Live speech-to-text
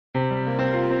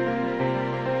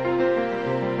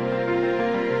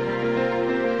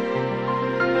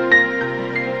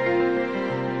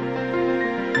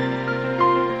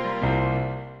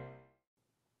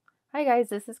Hi guys,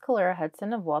 this is Kalera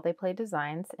Hudson of While They Play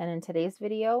Designs, and in today's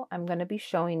video I'm going to be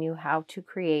showing you how to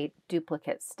create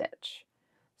duplicate stitch.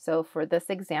 So for this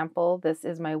example, this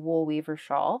is my wool weaver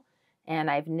shawl, and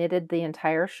I've knitted the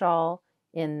entire shawl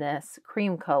in this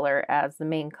cream color as the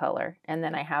main color, and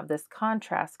then I have this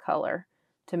contrast color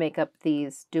to make up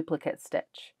these duplicate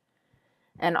stitch.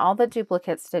 And all the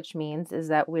duplicate stitch means is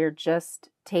that we're just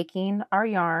taking our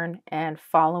yarn and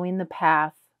following the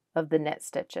path of the knit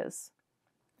stitches.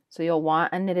 So you'll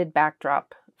want a knitted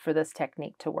backdrop for this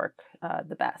technique to work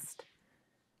the best.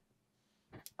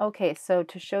 Okay, so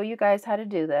to show you guys how to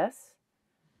do this,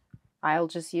 I'll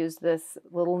just use this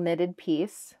little knitted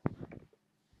piece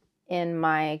in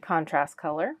my contrast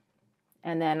color,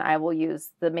 and then I will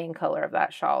use the main color of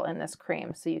that shawl in this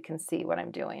cream so you can see what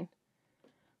I'm doing.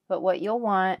 But what you'll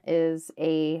want is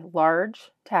a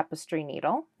large tapestry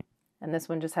needle, and this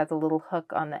one just has a little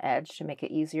hook on the edge to make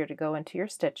it easier to go into your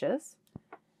stitches.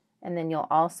 And then you'll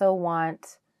also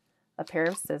want a pair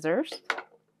of scissors.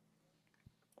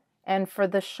 And for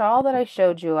the shawl that I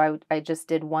showed you, I just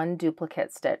did one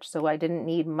duplicate stitch, so I didn't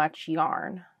need much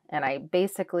yarn. And I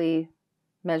basically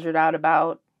measured out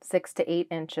about 6 to 8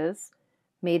 inches,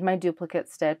 made my duplicate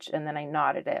stitch, and then I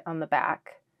knotted it on the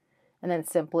back. And then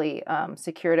simply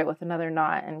secured it with another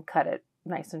knot and cut it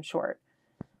nice and short.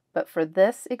 But for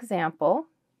this example,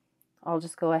 I'll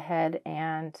just go ahead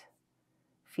and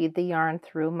feed the yarn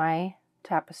through my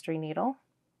tapestry needle.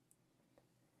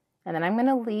 And then I'm going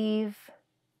to leave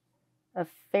a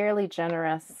fairly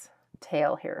generous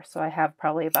tail here. So I have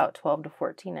probably about 12 to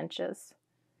 14 inches.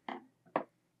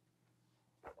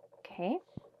 Okay.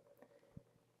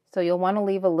 So you'll want to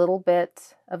leave a little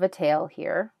bit of a tail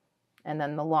here and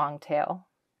then the long tail.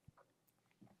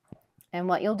 And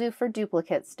what you'll do for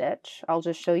duplicate stitch, I'll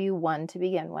just show you one to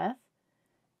begin with.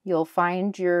 You'll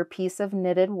find your piece of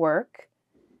knitted work,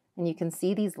 and you can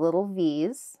see these little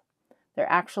V's. They're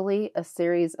actually a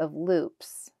series of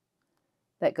loops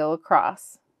that go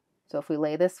across. So if we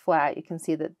lay this flat, you can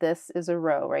see that this is a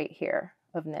row right here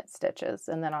of knit stitches.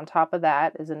 And then on top of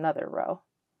that is another row.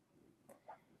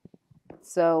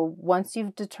 So once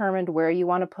you've determined where you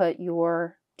want to put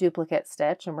your duplicate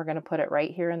stitch, and we're going to put it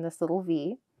right here in this little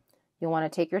V, you'll want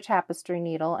to take your tapestry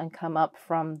needle and come up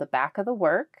from the back of the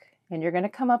work, and you're going to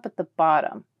come up at the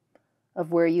bottom of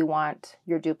where you want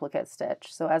your duplicate stitch.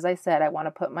 So as I said, I want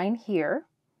to put mine here.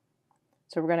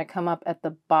 So we're going to come up at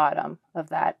the bottom of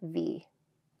that V.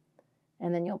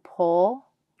 And then you'll pull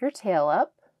your tail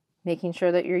up, making sure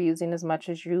that you're using as much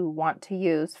as you want to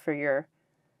use for your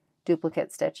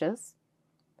duplicate stitches.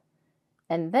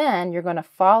 And then you're going to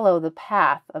follow the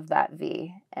path of that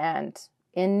V. And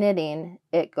in knitting,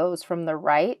 it goes from the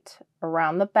right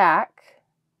around the back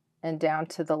and down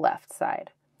to the left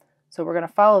side. So we're going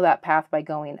to follow that path by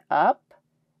going up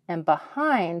and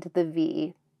behind the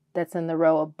V that's in the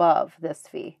row above this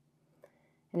V.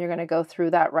 And you're going to go through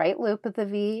that right loop of the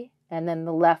V and then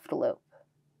the left loop,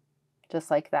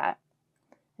 just like that.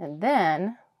 And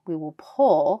then we will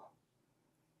pull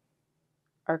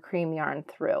our cream yarn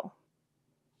through.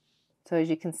 So as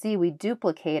you can see, we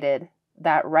duplicated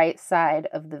that right side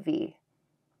of the V.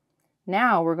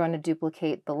 Now we're going to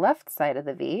duplicate the left side of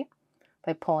the V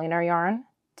by pulling our yarn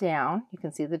down. You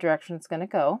can see the direction it's going to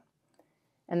go.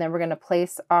 And then we're going to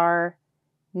place our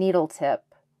needle tip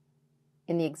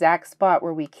in the exact spot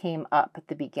where we came up at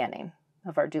the beginning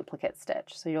of our duplicate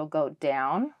stitch. So you'll go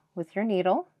down with your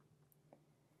needle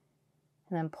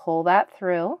and then pull that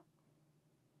through.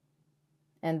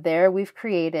 And there we've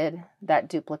created that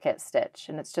duplicate stitch.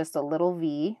 And it's just a little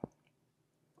V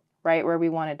right where we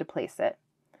wanted to place it.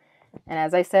 And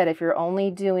as I said, if you're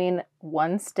only doing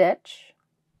one stitch,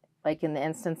 like in the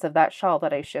instance of that shawl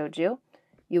that I showed you,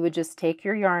 you would just take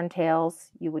your yarn tails,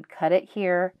 you would cut it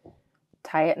here,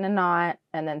 tie it in a knot,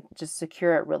 and then just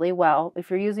secure it really well.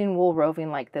 If you're using wool roving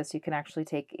like this, you can actually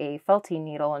take a felting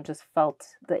needle and just felt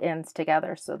the ends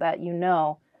together so that you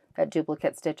know that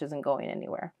duplicate stitch isn't going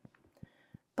anywhere.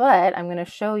 But I'm going to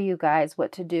show you guys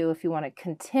what to do if you want to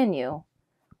continue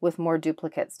with more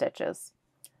duplicate stitches.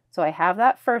 So I have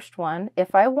that first one.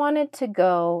 If I wanted to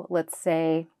go, let's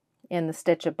say, in the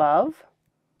stitch above,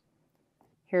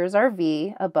 here's our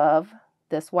V above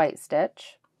this white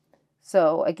stitch.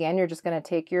 So again, you're just going to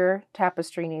take your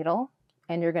tapestry needle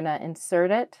and you're going to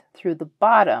insert it through the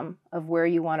bottom of where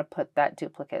you want to put that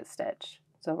duplicate stitch.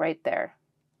 So right there.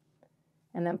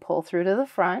 And then pull through to the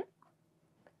front.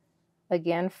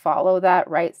 Again, follow that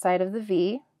right side of the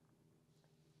V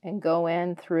and go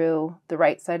in through the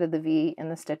right side of the V in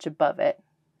the stitch above it,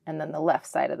 and then the left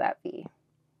side of that V,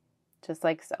 just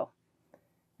like so.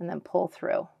 And then pull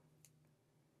through.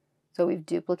 So we've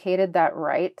duplicated that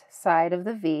right side of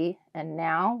the V, and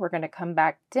now we're going to come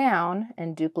back down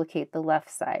and duplicate the left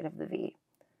side of the V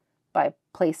by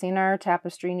placing our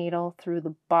tapestry needle through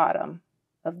the bottom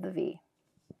of the V.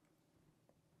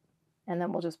 And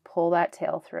then we'll just pull that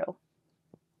tail through.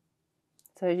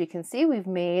 So as you can see, we've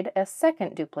made a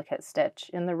second duplicate stitch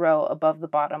in the row above the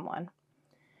bottom one.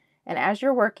 And as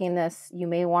you're working this, you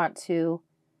may want to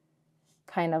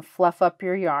kind of fluff up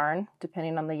your yarn,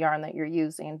 depending on the yarn that you're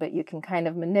using, but you can kind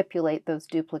of manipulate those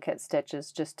duplicate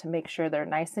stitches just to make sure they're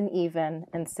nice and even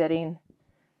and sitting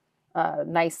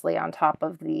nicely on top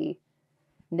of the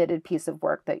knitted piece of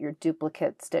work that you're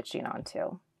duplicate stitching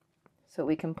onto. So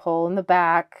we can pull in the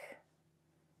back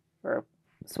or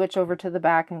switch over to the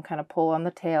back and kind of pull on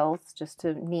the tails just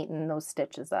to neaten those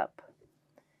stitches up.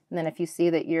 And then if you see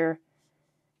that your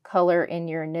color in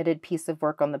your knitted piece of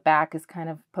work on the back is kind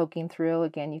of poking through,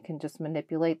 again, you can just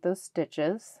manipulate those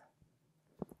stitches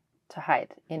to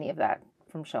hide any of that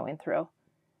from showing through.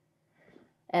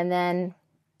 And then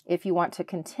if you want to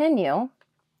continue,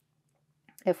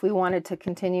 if we wanted to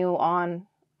continue on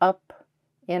up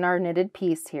in our knitted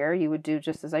piece here, you would do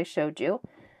just as I showed you.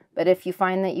 But if you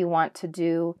find that you want to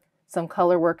do some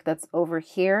color work that's over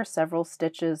here, several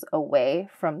stitches away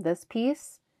from this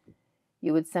piece,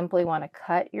 you would simply want to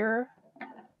cut your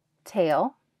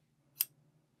tail.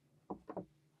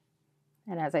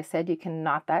 And as I said, you can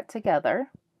knot that together.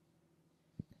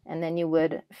 And then you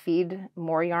would feed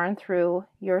more yarn through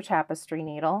your tapestry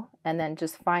needle and then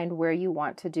just find where you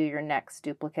want to do your next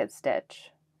duplicate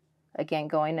stitch. Again,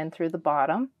 going in through the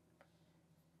bottom,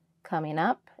 coming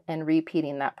up, and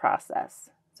repeating that process.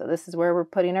 So this is where we're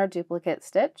putting our duplicate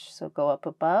stitch. So go up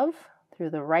above through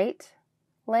the right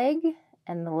leg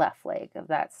and the left leg of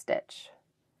that stitch.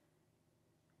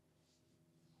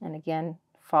 And again,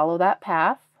 follow that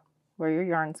path where your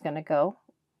yarn's going to go,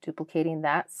 duplicating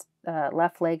that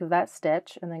left leg of that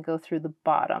stitch, and then go through the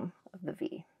bottom of the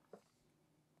V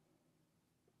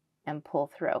and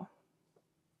pull through.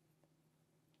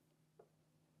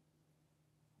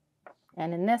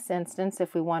 And in this instance,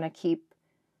 if we want to keep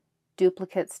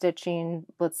duplicate stitching,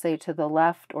 let's say to the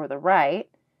left or the right,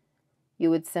 you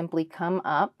would simply come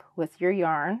up with your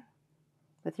yarn,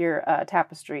 with your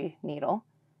tapestry needle,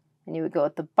 and you would go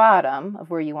at the bottom of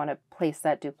where you want to place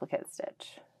that duplicate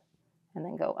stitch. And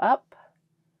then go up,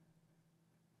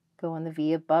 go in the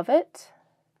V above it,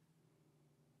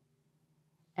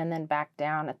 and then back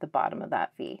down at the bottom of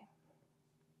that V.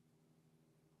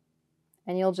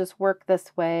 And you'll just work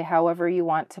this way however you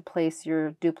want to place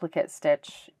your duplicate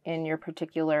stitch in your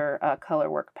particular color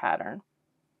work pattern.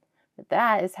 But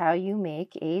that is how you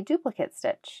make a duplicate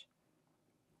stitch.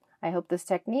 I hope this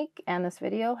technique and this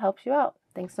video helps you out.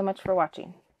 Thanks so much for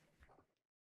watching.